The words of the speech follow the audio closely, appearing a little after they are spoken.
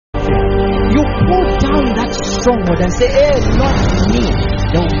stronghold and say, hey, not me.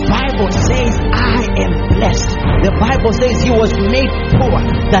 The Bible says I am blessed. The Bible says he was made poor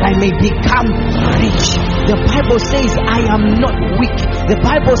that I may become rich. The Bible says I am not weak. The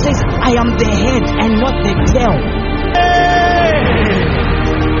Bible says I am the head and not the tail. Hey!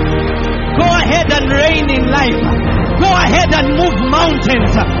 Go ahead and reign in life. Go ahead and move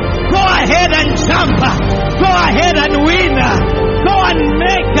mountains. Go ahead and jump. Go ahead and win. Go and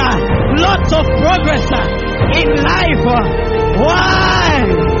make lots of progress in life. Why?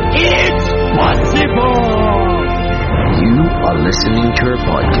 It's possible. You are listening to a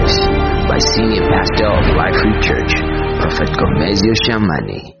podcast by Senior Pastor of Life Free Church, Prophet Gomezyo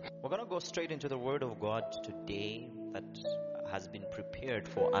Shamane. We're going to go straight into the Word of God today that has been prepared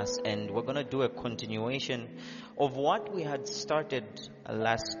for us, and we're going to do a continuation of what we had started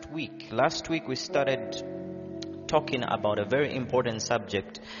last week. Last week we started talking about a very important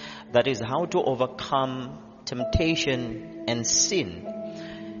subject, that is how to overcome temptation and sin.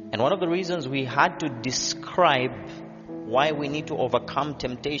 And one of the reasons we had to describe why we need to overcome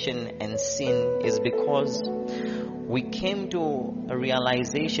temptation and sin is because we came to a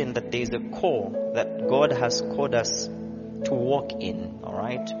realization that there is a call that God has called us to walk in, all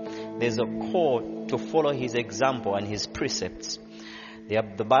right? There's a call to follow His example and His precepts.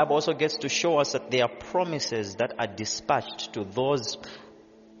 The Bible also gets to show us that there are promises that are dispatched to those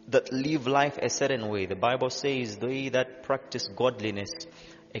that live life a certain way. The Bible says, they that practice godliness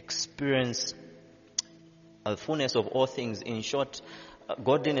experience the fullness of all things. In short,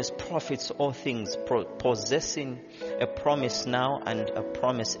 godliness profits all things, possessing a promise now and a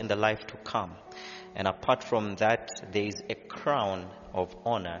promise in the life to come. And apart from that, there is a crown of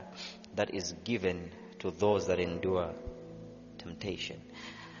honor that is given to those that endure temptation.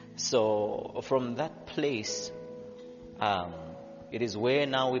 So from that place, it is where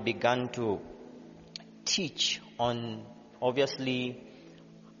now we began to teach on, obviously,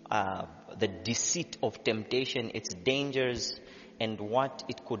 the deceit of temptation, its dangers, and what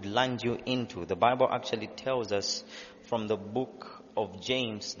it could land you into. The Bible actually tells us from the book of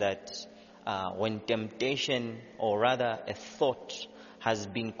James that when temptation, or rather a thought, has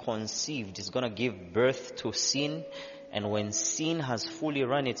been conceived, it's going to give birth to sin. And when sin has fully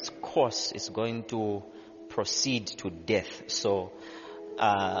run its course, it's going to proceed to death. So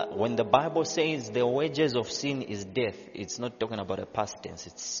when the Bible says the wages of sin is death, it's not talking about a past tense.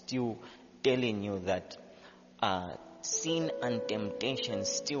 It's still telling you that sin and temptation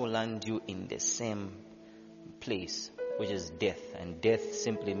still land you in the same place, which is death. And death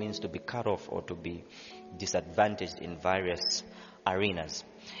simply means to be cut off or to be disadvantaged in various arenas.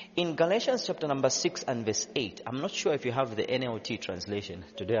 In Galatians chapter number 6 and verse 8, I'm not sure if you have the NLT translation.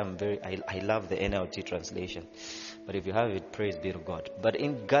 Today I love the NLT translation. But if you have it, praise be to God. But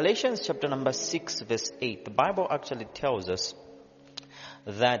in Galatians chapter number 6 verse 8, the Bible actually tells us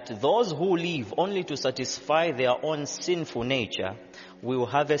that those who live only to satisfy their own sinful nature will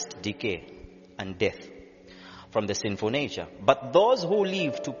harvest decay and death from the sinful nature. But those who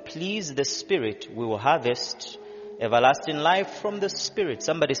live to please the Spirit will harvest everlasting life from the Spirit.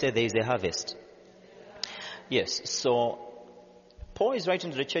 Somebody say there is a harvest. Yes, so Paul is writing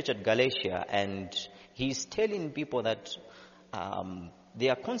to the church at Galatia, and he's telling people that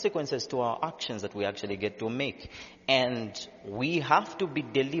there are consequences to our actions that we actually get to make. And we have to be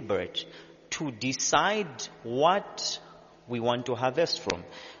deliberate to decide what we want to harvest from.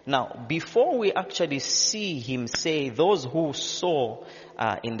 Now, before we actually see him say those who sow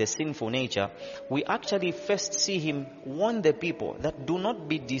in the sinful nature, we actually first see him warn the people that do not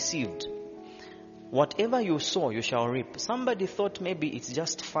be deceived. Whatever you sow, you shall reap. Somebody thought maybe it's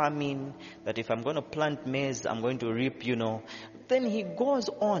just farming, that if I'm going to plant maize, I'm going to reap, Then he goes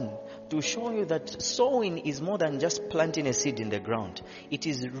on to show you that sowing is more than just planting a seed in the ground. It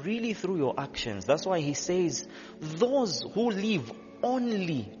is really through your actions. That's why he says, those who live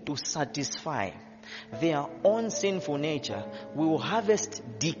only to satisfy their own sinful nature will harvest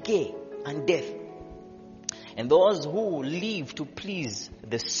decay and death. And those who live to please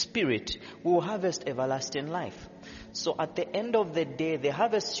the Spirit will harvest everlasting life. So at the end of the day, the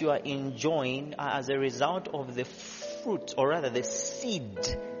harvest you are enjoying are as a result of the fruit, or rather the seed,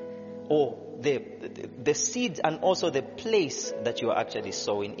 or the seeds, and also the place that you are actually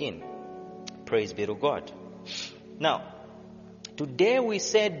sowing in. Praise be to God. Now, today we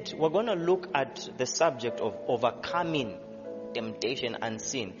said we're going to look at the subject of overcoming temptation and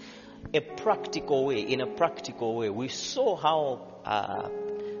sin. In a practical way. We saw how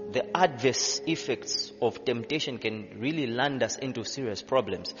the adverse effects of temptation can really land us into serious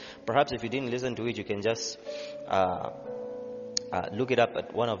problems. Perhaps if you didn't listen to it, you can just look it up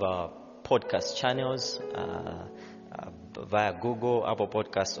at one of our podcast channels, via Google, Apple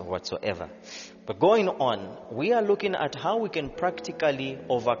Podcasts, or whatsoever. But going on, we are looking at how we can practically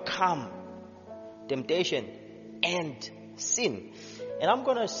overcome temptation and sin. And I'm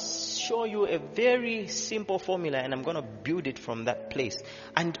going to show you a very simple formula, and I'm going to build it from that place.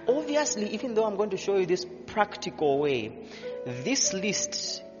 And obviously, even though I'm going to show you this practical way, this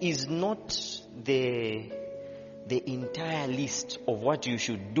list is not the entire list of what you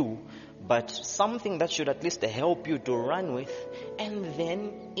should do, but something that should at least help you to run with. And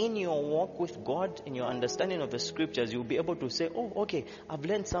then in your walk with God, in your understanding of the scriptures, you'll be able to say, oh, okay, I've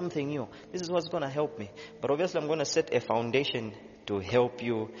learned something new. This is what's going to help me. But obviously, I'm going to set a foundation to help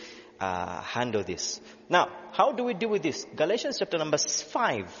you handle this. Now, how do we deal with this? Galatians chapter number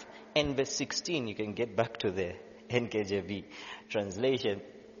 5 and verse 16. You can get back to the NKJV translation.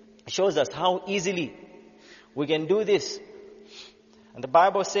 It shows us how easily we can do this. And the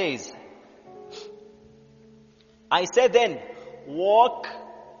Bible says, I said then, walk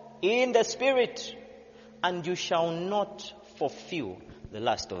in the Spirit, and you shall not fulfill the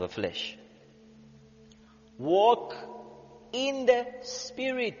lust of the flesh. Walk in the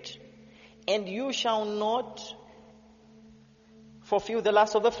Spirit, and you shall not fulfill the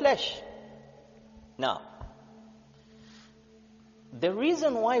lust of the flesh. Now, the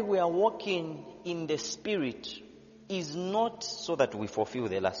reason why we are walking in the Spirit is not so that we fulfill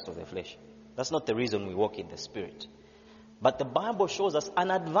the lust of the flesh. That's not the reason we walk in the Spirit. But the Bible shows us an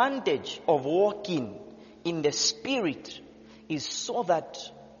advantage of walking in the Spirit is so that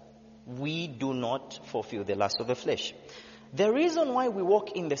we do not fulfill the lust of the flesh. The reason why we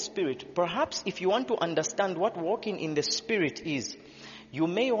walk in the Spirit, perhaps if you want to understand what walking in the Spirit is, you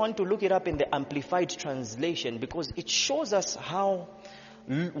may want to look it up in the Amplified Translation, because it shows us how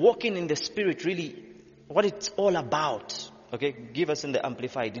walking in the Spirit really, what it's all about. Okay, give us in the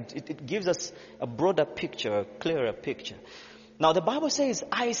Amplified. It gives us a broader picture, a clearer picture. Now the Bible says,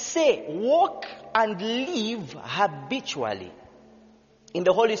 I say, walk and live habitually in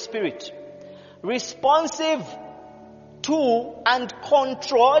the Holy Spirit, responsive to and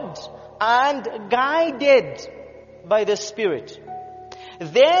controlled and guided by the Spirit.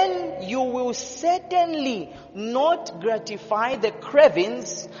 Then you will certainly not gratify the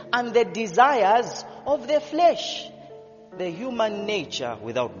cravings and the desires of the flesh, the human nature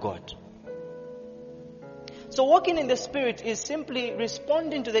without God. So walking in the Spirit is simply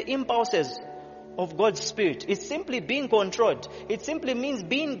responding to the impulses of God's Spirit. It simply being controlled. It simply means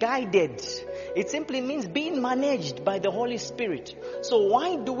being guided. It simply means being managed by the Holy Spirit. So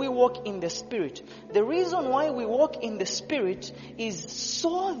why do we walk in the Spirit? The reason why we walk in the Spirit is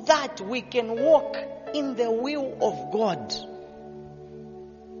so that we can walk in the will of God.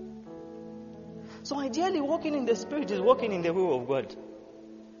 So ideally, walking in the Spirit is walking in the will of God.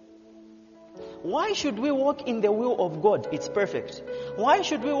 Why should we walk in the will of God? It's perfect. Why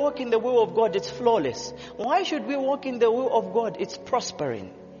should we walk in the will of God? It's flawless. Why should we walk in the will of God? It's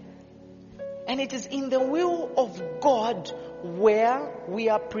prospering. And it is in the will of God where we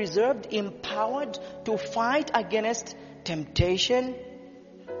are preserved, empowered to fight against temptation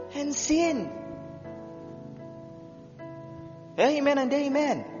and sin. Amen and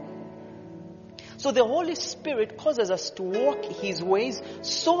amen. So the Holy Spirit causes us to walk His ways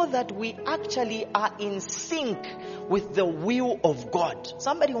so that we actually are in sync with the will of God.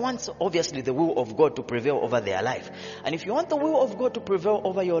 Somebody wants, obviously, the will of God to prevail over their life. And if you want the will of God to prevail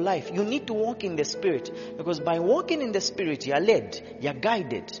over your life, you need to walk in the Spirit. Because by walking in the Spirit, you are led, you are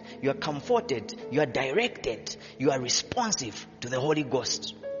guided, you are comforted, you are directed, you are responsive to the Holy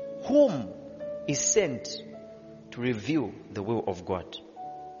Ghost, whom is sent to reveal the will of God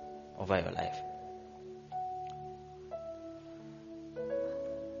over your life.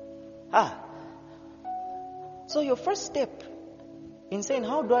 So your first step in saying,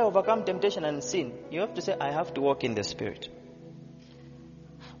 how do I overcome temptation and sin? You have to say, I have to walk in the Spirit.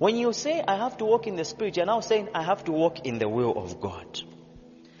 When you say, I have to walk in the Spirit, you're now saying, I have to walk in the will of God.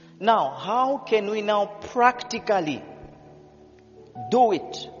 Now, how can we now practically do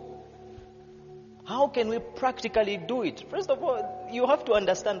it? How can we practically do it? First of all, you have to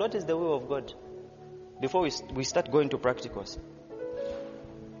understand what is the will of God before we start going to practicals.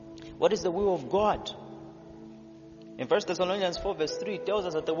 What is the will of God? In 1 Thessalonians 4 verse 3, it tells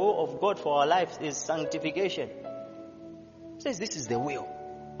us that the will of God for our lives is sanctification. It says this is the will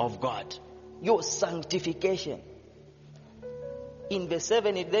of God. Your sanctification. In verse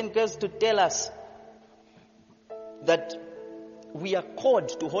 7, it then goes to tell us that we are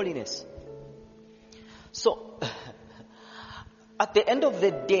called to holiness. So, at the end of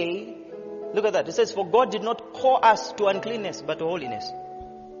the day, look at that. It says, for God did not call us to uncleanness, but to holiness.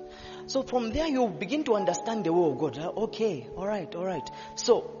 So from there you begin to understand the will of God. Okay, all right.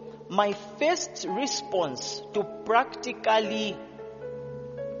 So my first response to practically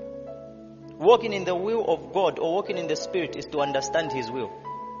walking in the will of God or walking in the Spirit is to understand His will.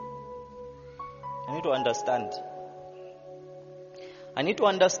 I need to understand. I need to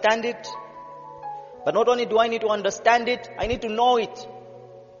understand it. But not only do I need to understand it, I need to know it.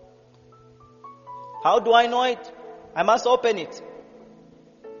 How do I know it? I must open it.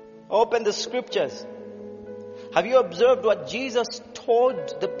 Open the scriptures. Have you observed what Jesus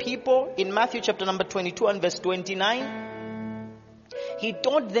told the people in Matthew chapter number 22 and verse 29? He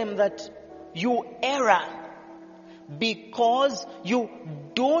told them that you err because you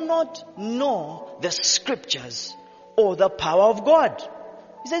do not know the scriptures or the power of God.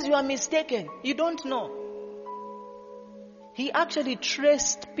 He says you are mistaken. You don't know. He actually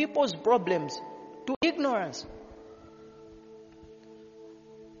traced people's problems to ignorance.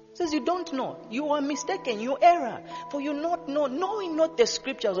 He says you don't know. You are mistaken. You err. For you not know, knowing not the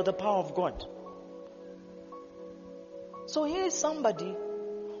scriptures or the power of God. So here is somebody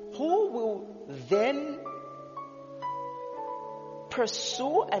who will then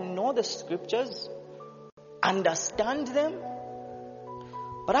pursue and know the scriptures, understand them.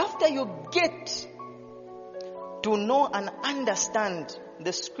 But after you get to know and understand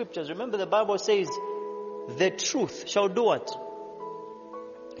the scriptures, remember the Bible says, the truth shall do what?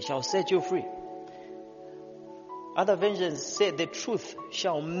 It shall set you free. Other versions say the truth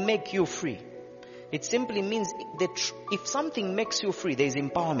shall make you free. It simply means that if something makes you free, there is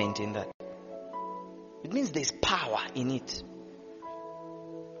empowerment in that. It means there's power in it.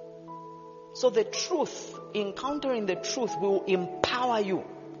 So the truth, encountering the truth will empower you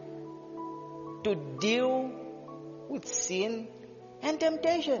to deal with sin and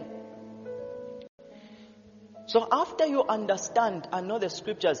temptation. So after you understand and know the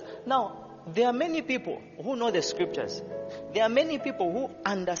scriptures, now there are many people who know the scriptures. There are many people who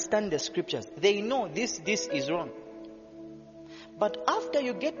understand the scriptures. They know this is wrong. But after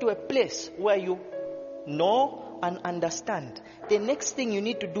you get to a place where you know and understand, the next thing you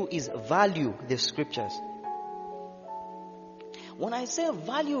need to do is value the scriptures. When I say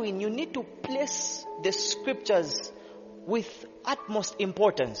valuing, you need to place the scriptures with utmost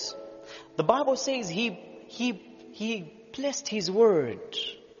importance. The Bible says he placed his word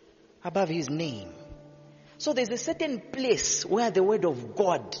above his name. So there's a certain place where the word of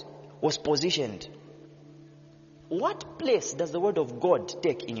God was positioned. What place does the word of God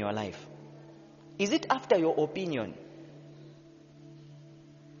take in your life? Is it after your opinion?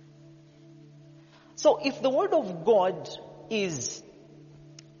 So if the word of God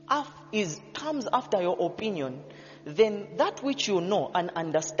comes after your opinion, then that which you know and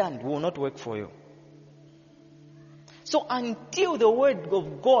understand will not work for you. So until the word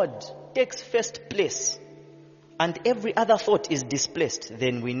of God takes first place and every other thought is displaced,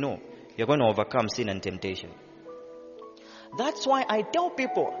 then we know you're going to overcome sin and temptation. That's why I tell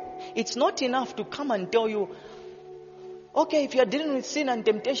people, it's not enough to come and tell you, okay, if you're dealing with sin and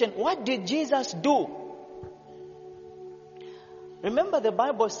temptation, what did Jesus do? Remember the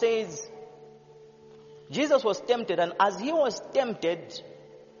Bible says Jesus was tempted, and as he was tempted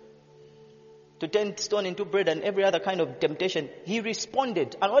to turn stone into bread and every other kind of temptation, he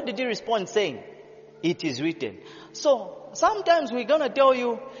responded. And what did he respond saying? It is written. So sometimes we're going to tell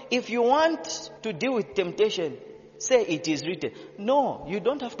you, if you want to deal with temptation, say it is written. No, you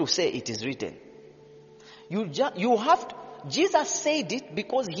don't have to say it is written. You have to. Jesus said it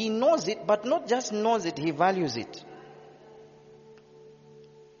because he knows it, but not just knows it, he values it.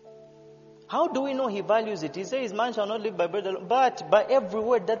 How do we know he values it? He says, man shall not live by bread alone, but by every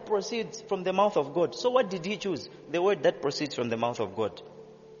word that proceeds from the mouth of God. So what did he choose? The word that proceeds from the mouth of God.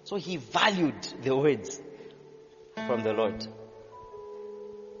 So he valued the words from the Lord.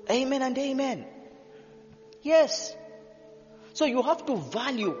 Amen and amen. Yes. So you have to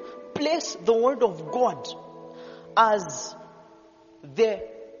place the word of God as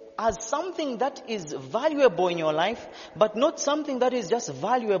something that is valuable in your life, but not something that is just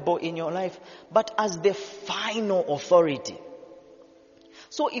valuable in your life, but as the final authority.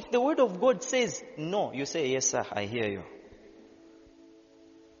 So if the word of God says no, you say, yes sir, I hear you.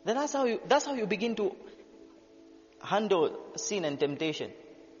 Then that's how you begin to handle sin and temptation.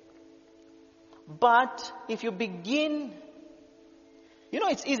 But if you begin,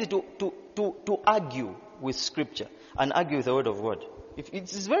 it's easy to argue with scripture and argue with the word of God.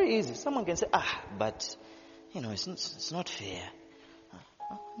 It's very easy. Someone can say, but it's not fair.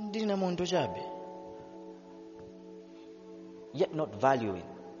 Yet not valuing.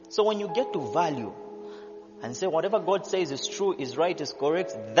 So when you get to value, and say whatever God says is true, is right, is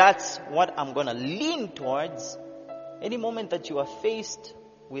correct, that's what I'm going to lean towards. Any moment that you are faced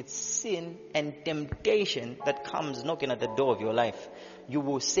with sin and temptation that comes knocking at the door of your life, you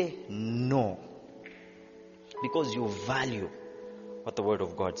will say no. Because you value what the Word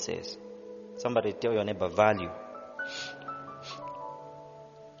of God says. Somebody tell your neighbor, value.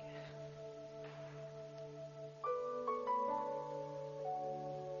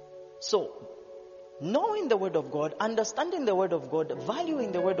 So, knowing the Word of God, understanding the Word of God,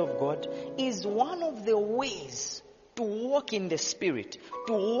 valuing the Word of God is one of the ways to walk in the Spirit,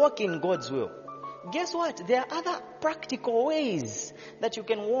 to walk in God's will. Guess what? There are other practical ways that you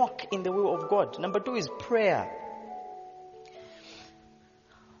can walk in the will of God. Number 2 is prayer.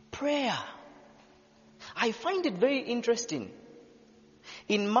 Prayer. I find it very interesting.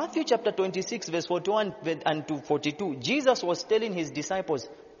 In Matthew chapter 26, verse 41 and to 42, Jesus was telling his disciples,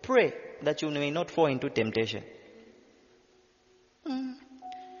 pray that you may not fall into temptation.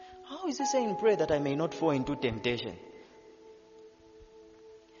 How is he saying pray that I may not fall into temptation?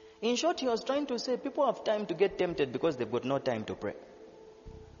 In short, he was trying to say people have time to get tempted because they've got no time to pray.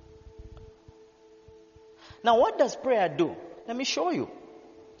 Now, what does prayer do? Let me show you.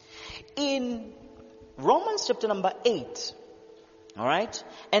 In Romans chapter number 8, all right,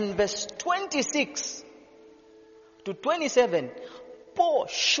 and verse 26 to 27, Paul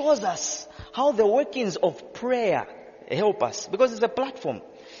shows us how the workings of prayer help us, because it's a platform.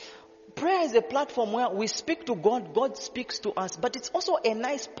 Prayer is a platform where we speak to God, God speaks to us, but it's also a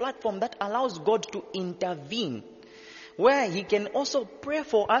nice platform that allows God to intervene, where he can also pray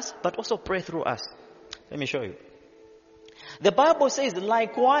for us, but also pray through us. Let me show you. The Bible says,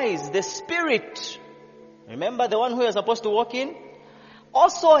 likewise, the Spirit, remember the one who you're supposed to walk in,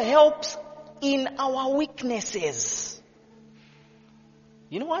 also helps in our weaknesses.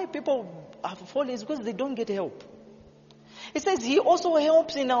 You know why people have fallen? It's because they don't get help. It says he also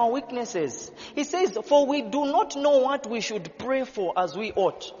helps in our weaknesses. He says, for we do not know what we should pray for as we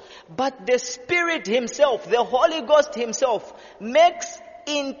ought. But the Spirit himself, the Holy Ghost himself, makes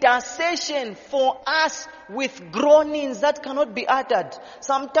intercession for us with groanings that cannot be uttered.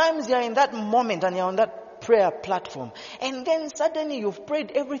 Sometimes you're in that moment and you're on that prayer platform. And then suddenly you've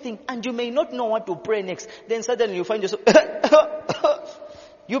prayed everything and you may not know what to pray next. Then suddenly you find yourself,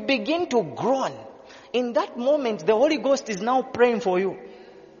 you begin to groan. In that moment, the Holy Ghost is now praying for you.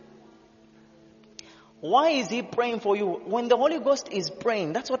 Why is he praying for you? When the Holy Ghost is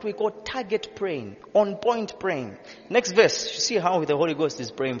praying, that's what we call target praying, on point praying. Next verse, see how the Holy Ghost is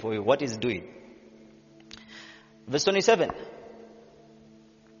praying for you, what he's doing. Verse 27.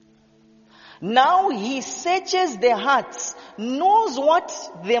 Now he searches the hearts, knows what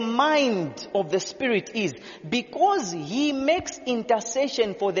the mind of the Spirit is, because he makes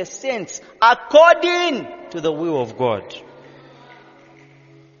intercession for the saints according to the will of God.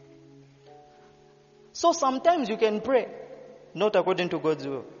 So sometimes you can pray not according to God's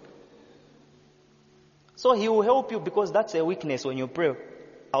will. So he will help you, because that's a weakness when you pray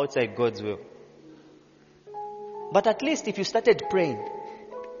outside God's will. But at least if you started praying,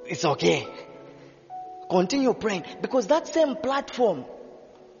 it's okay. Continue praying, because that same platform,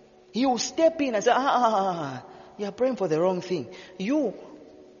 he will step in and say, you're praying for the wrong thing.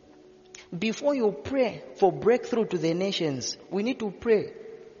 Before you pray for breakthrough to the nations, we need to pray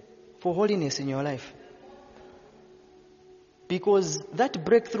for holiness in your life. Because that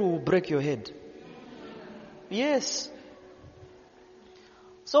breakthrough will break your head. Yes.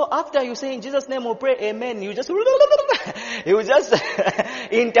 So after you say in Jesus' name we pray, amen, you just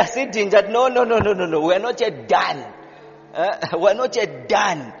interceding that no, we're not yet done. We're not yet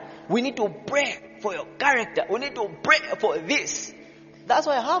done. We need to pray for your character. We need to pray for this. That's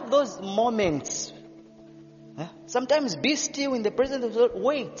why I have those moments. Sometimes be still in the presence of the Lord.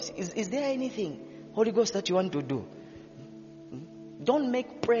 Wait, is there anything, Holy Ghost, that you want to do? Don't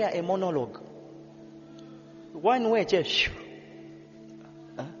make prayer a monologue. One way, just.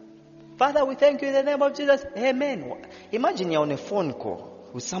 Father, we thank you in the name of Jesus. Amen. Imagine you're on a phone call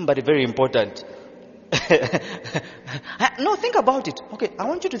with somebody very important. No, think about it. Okay, I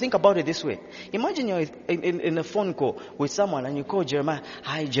want you to think about it this way. Imagine you're in a phone call with someone and you call Jeremiah.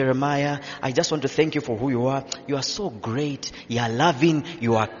 Hi, Jeremiah. I just want to thank you for who you are. You are so great. You are loving.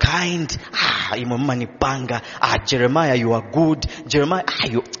 You are kind. Jeremiah, you are good. Jeremiah,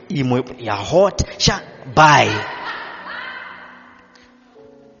 you are hot. Bye.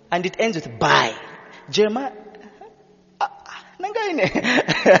 And it ends with bye. Jeremiah, I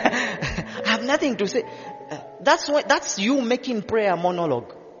have nothing to say. That's you making prayer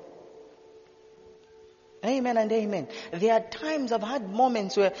monologue. Amen and amen. There are times I've had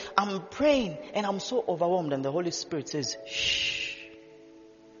moments where I'm praying and I'm so overwhelmed and the Holy Spirit says, shh,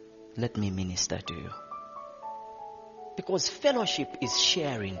 let me minister to you. Because fellowship is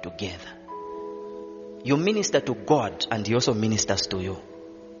sharing together. You minister to God and He also ministers to you.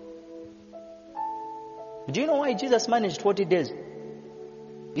 Do you know why Jesus managed 40 days?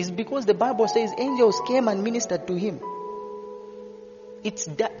 It's because the Bible says angels came and ministered to Him. It's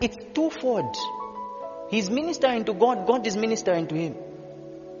twofold. He's ministering to God, God is ministering to Him.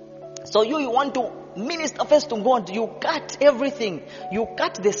 So you want to minister first to God, you cut everything. You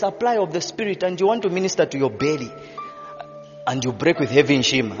cut the supply of the Spirit and you want to minister to your belly. And you break with heavy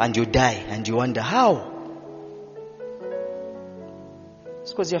shame and you die and you wonder how?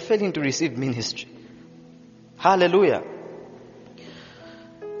 It's because you're failing to receive ministry. Hallelujah.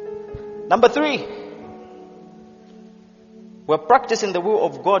 Number 3. We're practicing the will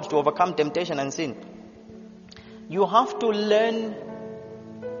of God to overcome temptation and sin. You have to learn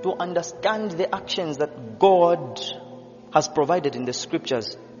to understand the actions that God has provided in the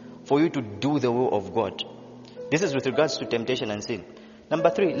scriptures for you to do the will of God. This is with regards to temptation and sin. Number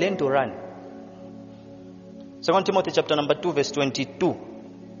 3, learn to run. 2 Timothy chapter number 2 verse 22.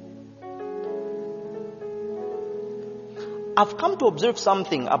 I've come to observe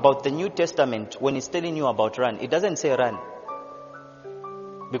something about the New Testament when it's telling you about run. It doesn't say run.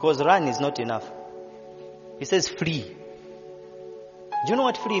 Because run is not enough. It says flee. Do you know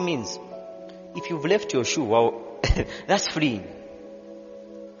what flee means? If you've left your shoe, well, that's fleeing.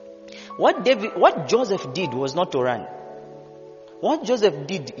 What Joseph did was not to run. What Joseph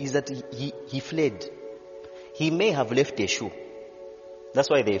did is that he fled. He may have left a shoe. That's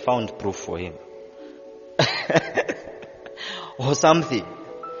why they found proof for him. Or something.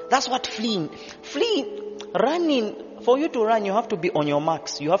 That's what fleeing. Running, for you to run, you have to be on your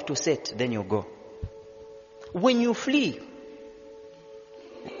marks. You have to set, then you go. When you flee,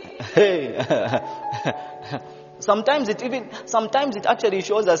 sometimes it actually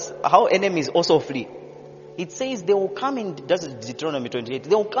shows us how enemies also flee. It says they will come in, that's Deuteronomy 28,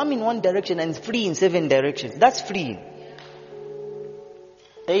 they will come in one direction and flee in 7 directions. That's fleeing.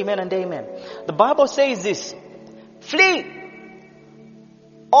 Amen and amen. The Bible says this, flee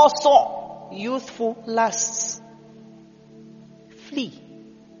also youthful lusts. Flee.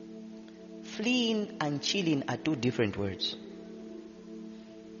 Fleeing and chilling are 2 different words.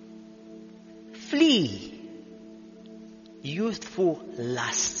 Flee youthful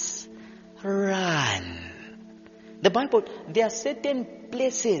lusts. Run. The Bible, there are certain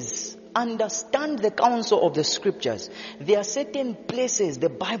places. Understand the counsel of the scriptures. There are certain places the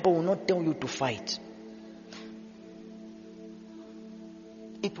Bible will not tell you to fight.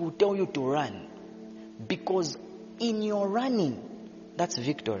 It will tell you to run. Because in your running, that's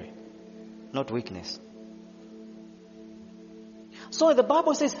victory, not weakness. So the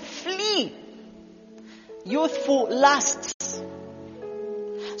Bible says, flee youthful lusts.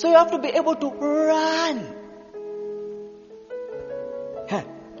 So you have to be able to run.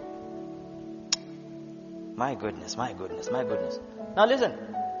 My goodness. Now listen.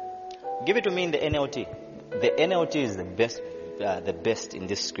 Give it to me in the NLT. The NLT is the best in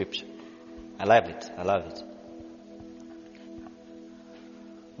this scripture. I love it.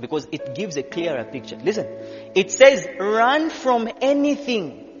 Because it gives a clearer picture. Listen. It says, run from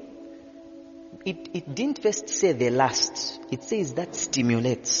anything. It didn't first say the lust. It says that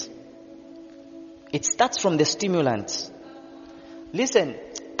stimulates. It starts from the stimulants. Listen.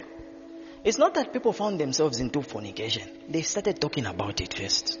 It's not that people found themselves into fornication. They started talking about it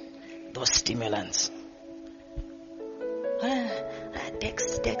first. Those stimulants.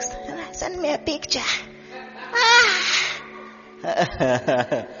 Text. Send me a picture.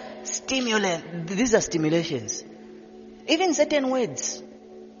 Stimulant. These are stimulations. Even certain words.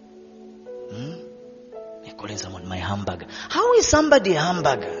 You're calling someone my hamburger. How is somebody a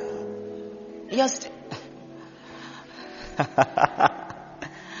hamburger? Yes.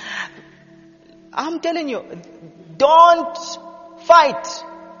 I'm telling you, don't fight.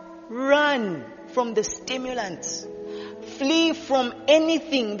 Run from the stimulants. Flee from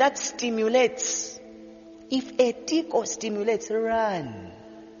anything that stimulates. If a tickle stimulates, run.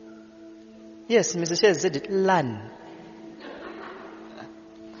 Yes, Mr. Shez said it, run.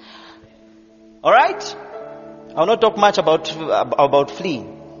 Alright? I'll not talk much about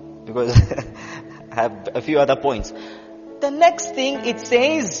fleeing because I have a few other points. The next thing it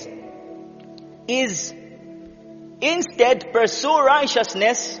says is instead pursue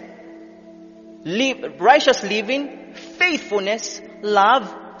righteousness, righteous living, faithfulness,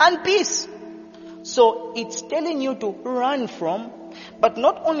 love, and peace. So it's telling you to run from But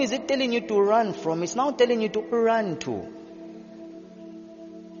not only is it telling you to run from, it's now telling you to run to.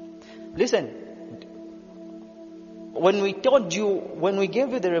 Listen, when we gave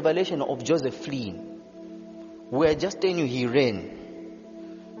you the revelation of Joseph fleeing, we are just telling you he ran.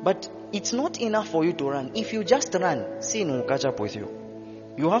 But it's not enough for you to run. If you just run, sin will catch up with you.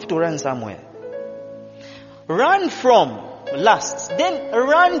 You have to run somewhere. Run from lusts, then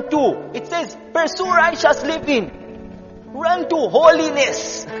run to. It says, pursue righteous living. Run to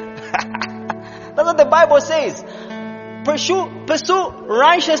holiness. That's what the Bible says. Pursue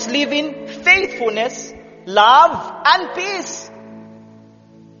righteous living, faithfulness, love, and peace.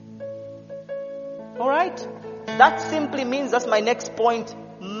 Alright? That simply means, that's my next point,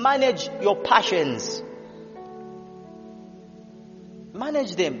 manage your passions.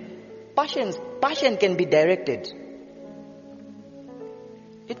 Manage them. Passion can be directed.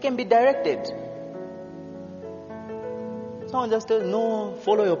 It can be directed. Someone just tells, no,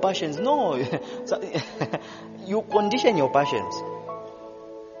 follow your passions. No. You condition your passions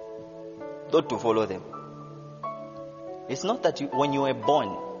not to follow them. It's not that when you were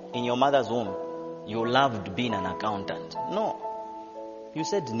born in your mother's womb, you loved being an accountant. No. You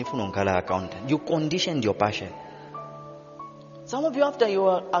said, Nifunonkala accountant. You conditioned your passion. Some of you, after you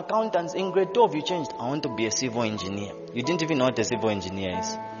were accountants, in grade 12, you changed. I want to be a civil engineer. You didn't even know what a civil engineer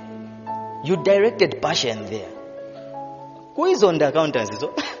is. You directed passion there. Who is on the accountancy?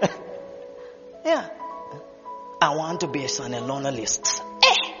 So, yeah. I want to be a son alone list.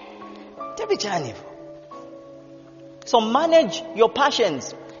 So manage your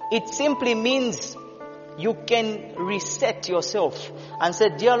passions. It simply means you can reset yourself and say,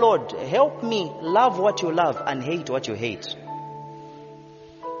 dear Lord, help me love what you love and hate what you hate.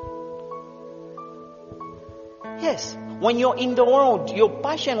 Yes. When you're in the world, your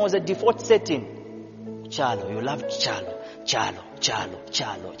passion was a default setting. Chalo, you loved chalo.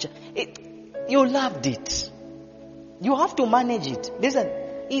 You loved it. You have to manage it. Listen,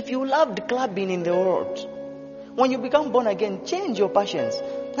 if you loved clubbing in the world, when you become born again, change your passions.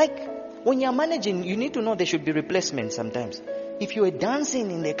 Like, when you're managing, you need to know there should be replacements sometimes. If you are dancing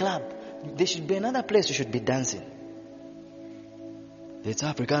in the club, there should be another place you should be dancing. It's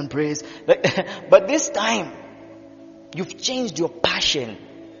African praise. But this time, you've changed your passion.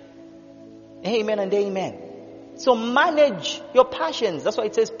 Amen and amen. So manage your passions. That's why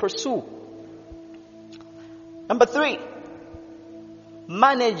it says pursue. Number 3,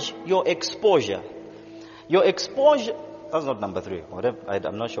 manage your exposure. Your exposure, that's not number 3. Whatever,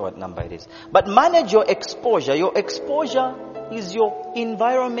 I'm not sure what number it is. But manage your exposure. Your exposure is your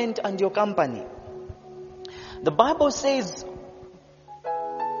environment and your company. The Bible says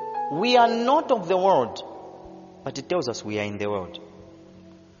we are not of the world, but it tells us we are in the world.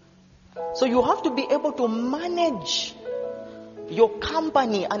 So you have to be able to manage your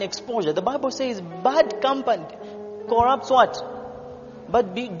company and exposure. The Bible says bad company corrupts what?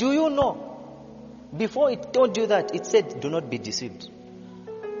 But do you know? Before it told you that, it said, do not be deceived.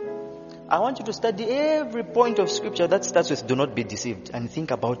 I want you to study every point of scripture that starts with do not be deceived and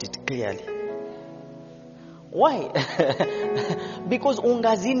think about it clearly. Why? Because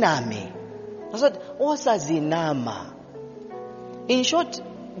ungaziname. I said, osazinama. In short,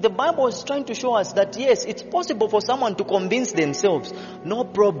 the Bible is trying to show us that yes, it's possible for someone to convince themselves, no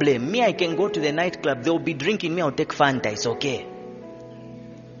problem, me I can go to the nightclub, they'll be drinking, me I'll take Fanta, it's okay.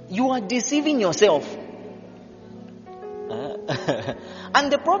 You are deceiving yourself.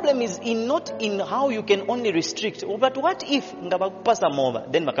 And the problem is not in how you can only restrict. But what if ngabakupasa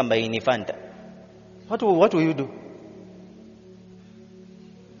mova then makamba ini Fanta? What will you do?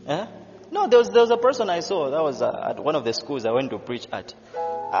 No, there was a person I saw that was at one of the schools I went to preach at.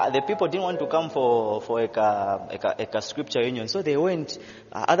 The people didn't want to come for a scripture union, so they went.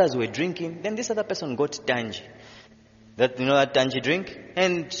 Others were drinking. Then this other person got tangy. That that tangy drink,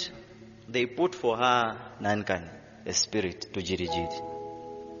 and they put for her nankan, a spirit, to jirijiri,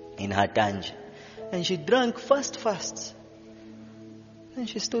 in her tangy, and she drank fast. And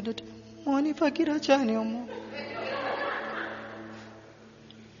she stood at,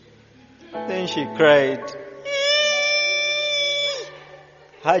 then she cried.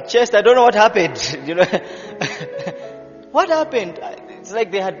 Her chest, I don't know what happened. What happened? It's like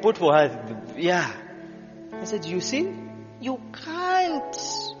they had put for her. Yeah. I said, you see, you can't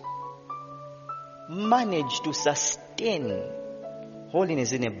manage to sustain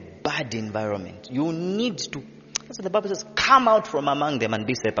holiness in a bad environment. You need to, that's what the Bible says, come out from among them and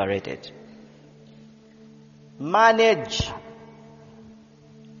be separated. Manage.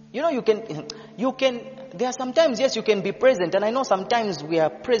 You can, there are sometimes, yes, you can be present, and I know sometimes we are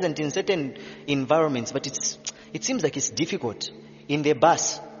present in certain environments, but it seems like it's difficult. in the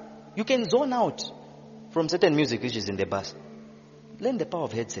bus. You can zone out from certain music which is in the bus. Learn the power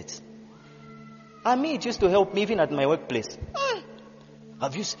of headsets. It used to help me even at my workplace.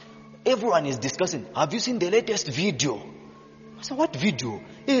 Everyone is discussing, have you seen the latest video? I said, what video?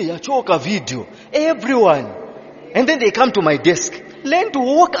 Hey, Yachoka video. Everyone. And then they come to my desk. Learn to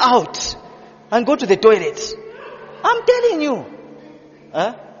walk out and go to the toilet. I'm telling you.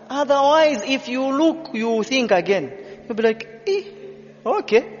 Otherwise, if you look, you think again. You'll be like,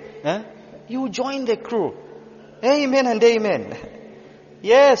 okay. You join the crew. Amen and amen.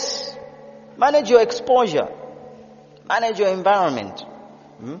 Yes. Manage your exposure. Manage your environment.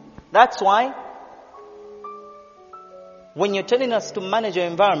 That's why when you're telling us to manage your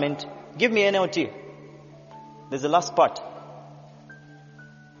environment, give me NLT. There's the last part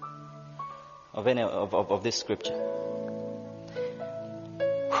of this scripture.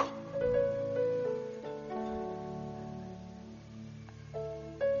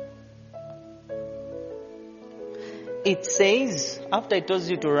 It says, after it tells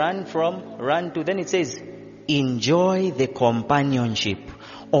you to run to, then it says, enjoy the companionship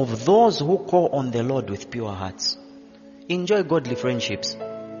of those who call on the Lord with pure hearts. Enjoy godly friendships.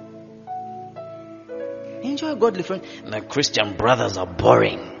 Enjoy godly friendships. My Christian brothers are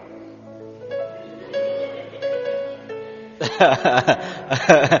boring.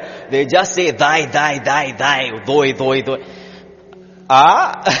 They just say, thy, though. You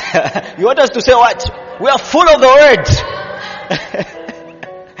want us to say what? We are full of the word.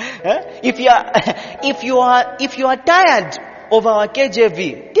 If you are tired of our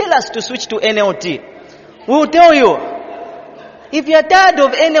KJV, tell us to switch to NLT. We will tell you. If you are tired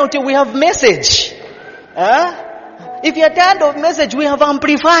of NLT, we have message. If you are tired of message, we have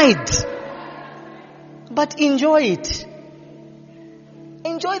amplified. But enjoy it.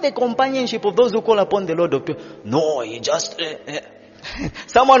 Enjoy the companionship of those who call upon the Lord of pure. No, you just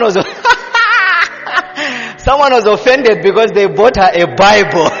someone was offended because they bought her a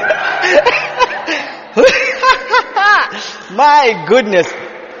Bible. My goodness.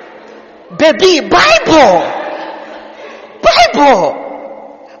 Baby, Bible.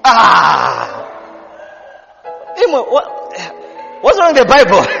 What's wrong with the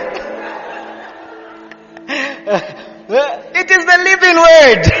Bible? It is the living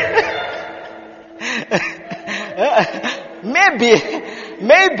word.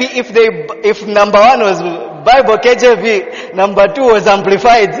 Maybe if number 1 was Bible KJV, number 2 was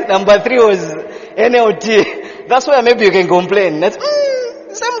amplified, number 3 was NLT, that's why maybe you can complain. That's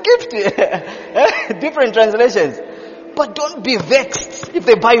same gift. Different translations. But don't be vexed if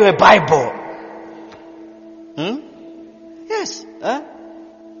they buy you a Bible. Yes.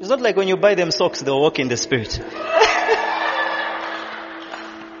 It's not like when you buy them socks, they'll walk in the spirit.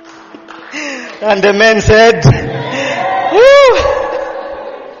 And the man said, woo!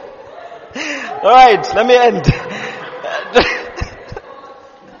 Alright, let me end.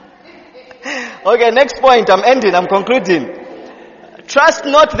 Okay, next point. I'm concluding. Trust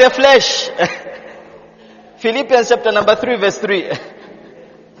not the flesh. Philippians chapter number 3 verse 3.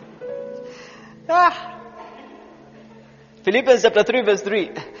 Philippians chapter 3 verse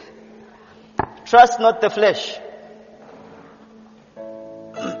 3. Trust not the flesh.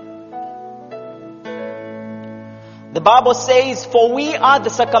 The Bible says, for we are the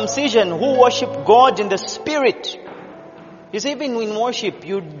circumcision who worship God in the Spirit. You see, even in worship,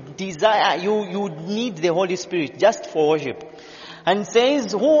 you need the Holy Spirit just for worship. And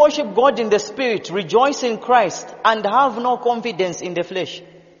says, who worship God in the Spirit, rejoice in Christ, and have no confidence in the flesh.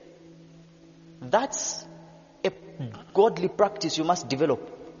 That's a godly practice you must develop.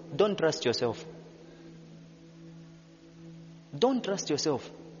 Don't trust yourself. Don't trust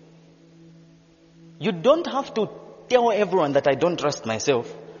yourself. You don't have to tell everyone that I don't trust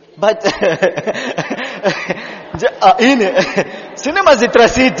myself. But cinema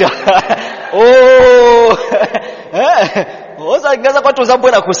zitrasita.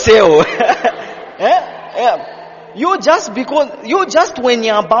 You just when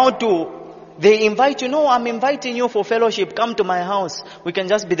you're about to, they invite you, no, I'm inviting you for fellowship, come to my house. We can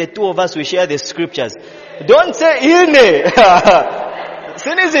just be the two of us, we share the scriptures. Don't say ine.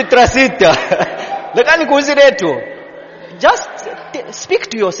 Sinizitrasita. Lekani kuziretu. Just speak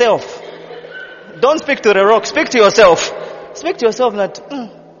to yourself. Don't speak to the rock. Speak to yourself. Speak to yourself that,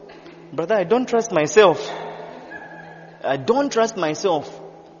 brother, I don't trust myself. I don't trust myself.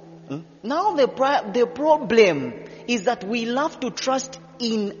 Now the problem is that we love to trust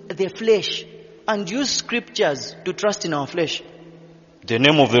in the flesh and use scriptures to trust in our flesh. The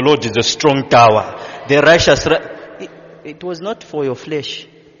name of the Lord is a strong tower. The righteous. It was not for your flesh.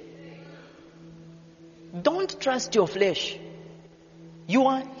 Don't trust your flesh. You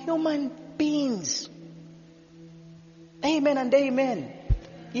are human beings. Amen and amen.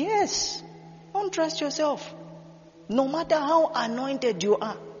 Yes. Don't trust yourself. No matter how anointed you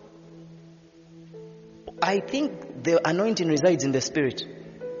are. I think the anointing resides in the spirit,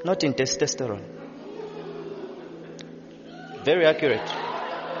 not in testosterone. Very accurate.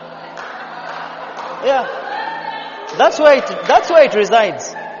 Yeah. That's where it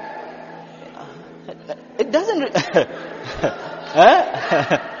resides. It doesn't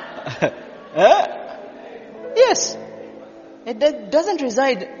Yes. It doesn't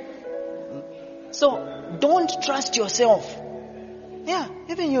reside. So don't trust yourself. Yeah,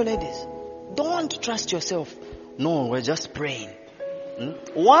 even you ladies. Don't trust yourself. No, we're just praying.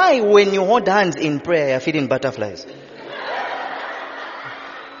 Why when you hold hands in prayer you're feeling butterflies?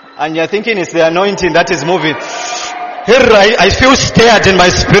 And you're thinking it's the anointing that is moving. Here I feel stirred in my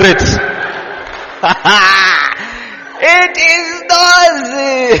spirit. It is not.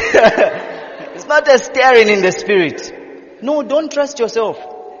 It's not a stirring in the spirit. No, don't trust yourself.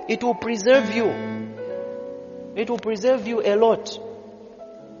 It will preserve you. It will preserve you a lot.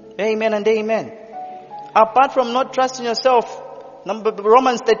 Amen and amen. Apart from not trusting yourself,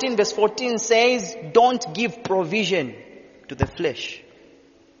 Romans 13 verse 14 says, don't give provision to the flesh.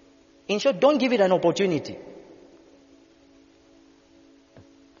 In short, don't give it an opportunity.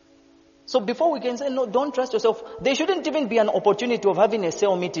 So before we can say, no, don't trust yourself, there shouldn't even be an opportunity of having a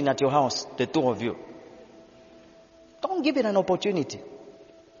cell meeting at your house, the two of you. Don't give it an opportunity.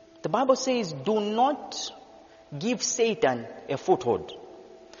 The Bible says, do not give Satan a foothold.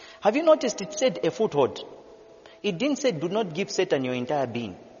 Have you noticed it said a foothold? It didn't say do not give Satan your entire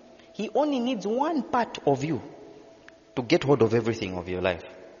being. He only needs one part of you to get hold of everything of your life.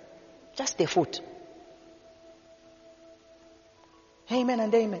 Just a foot. Amen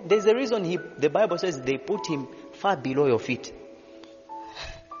and amen. There's a reason the Bible says they put him far below your feet.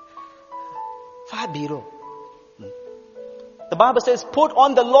 Far below. The Bible says put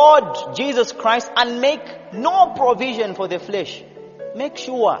on the Lord Jesus Christ and make no provision for the flesh. Make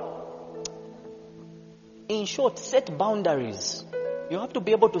sure. In short, set boundaries. You have to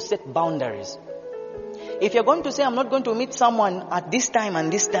be able to set boundaries. If you're going to say, I'm not going to meet someone at this time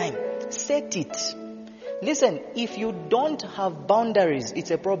and this time, set it. Listen, if you don't have boundaries,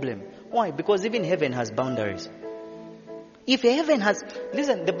 it's a problem. Why? Because even heaven has boundaries. If heaven has...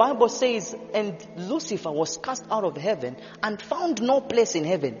 Listen, the Bible says, and Lucifer was cast out of heaven and found no place in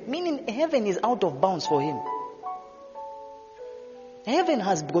heaven. Meaning heaven is out of bounds for him. Heaven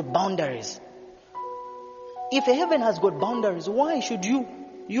has got boundaries. If heaven has got boundaries, why should you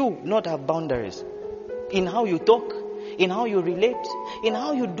not have boundaries? In how you talk, in how you relate, in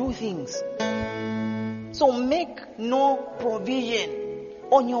how you do things. So make no provision.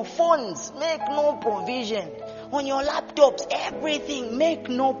 On your phones, make no provision. On your laptops, everything, make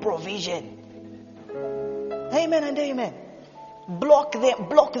no provision. Amen and amen. Block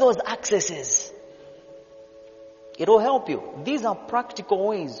those accesses. It will help you. These are practical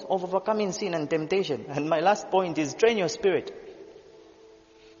ways of overcoming sin and temptation. And my last point is train your spirit.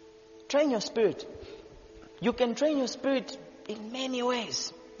 Train your spirit. You can train your spirit in many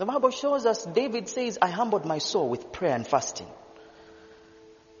ways. The Bible shows us, David says, I humbled my soul with prayer and fasting.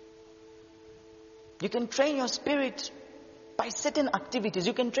 You can train your spirit by certain activities.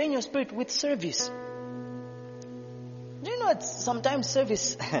 You can train your spirit with service. Do you know that sometimes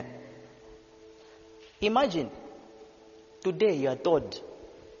service... Imagine, today you are told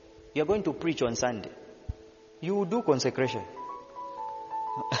you are going to preach on Sunday. You will do consecration.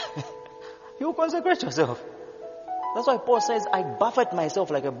 You will consecrate yourself. That's why Paul says, I buffet myself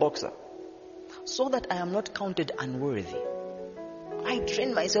like a boxer, so that I am not counted unworthy. I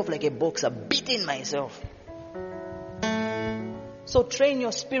train myself like a boxer, beating myself. So train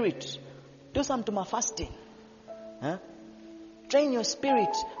your spirit. Do some Tuma fasting. Train your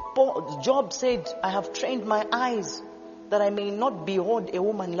spirit. Job said, I have trained my eyes that I may not behold a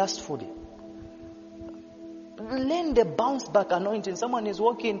woman lustfully. Learn the bounce back anointing. Someone is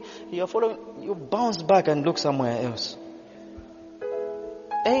walking, you're following, you bounce back and look somewhere else.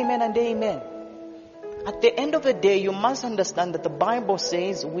 Amen and amen. At the end of the day, you must understand that the Bible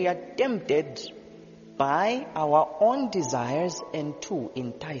says we are tempted by our own desires and two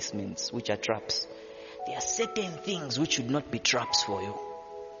enticements, which are traps. There are certain things which should not be traps for you.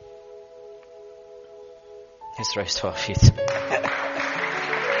 Let's rise to our feet.